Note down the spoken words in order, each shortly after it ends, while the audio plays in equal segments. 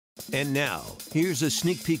And now, here's a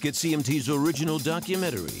sneak peek at CMT's original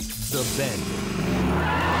documentary, The Bandit.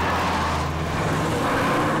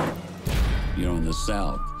 You know, in the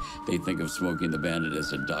South, they think of Smokey and the Bandit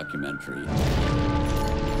as a documentary.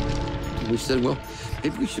 We said, well,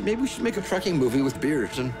 maybe we should make a trucking movie with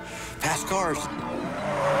beards and fast cars.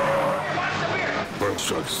 Burt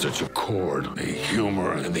struck such a chord. The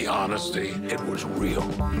humor and the honesty, it was real.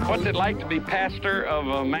 What's it like to be pastor of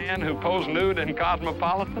a man who posed nude in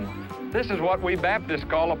Cosmopolitan? This is what we Baptists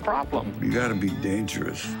call a problem. You gotta be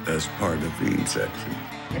dangerous as part of being sexy.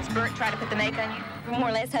 Does Burt try to put the make on you? We're more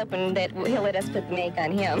or less hoping that he'll let us put the make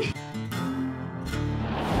on him.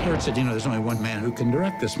 Burt said, you know, there's only one man who can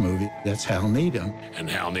direct this movie. That's Hal Needham. And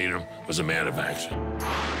Hal Needham was a man of action.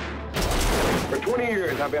 For 20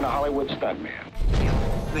 years, I've been a Hollywood stuntman.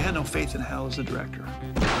 They had no faith in Hal as a director.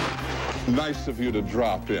 Nice of you to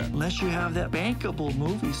drop in. Unless you have that bankable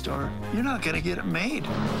movie star, you're not going to get it made.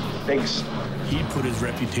 Thanks. He put his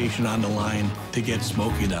reputation on the line to get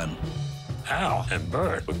Smokey done. Hal and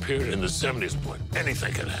Burt were a period in the 70s when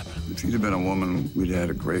anything could happen. If you'd have been a woman, we'd have had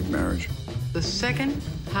a great marriage. The second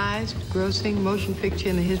highest grossing motion picture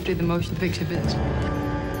in the history of the motion picture business.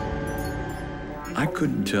 I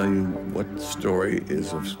couldn't tell you what the story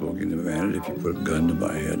is of Smokey and the Bandit if you put a gun to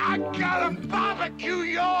my head. I gotta barbecue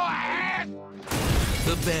your ass!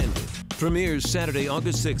 The Bandit premieres Saturday,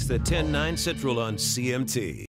 August 6th at 10/9 Central on CMT.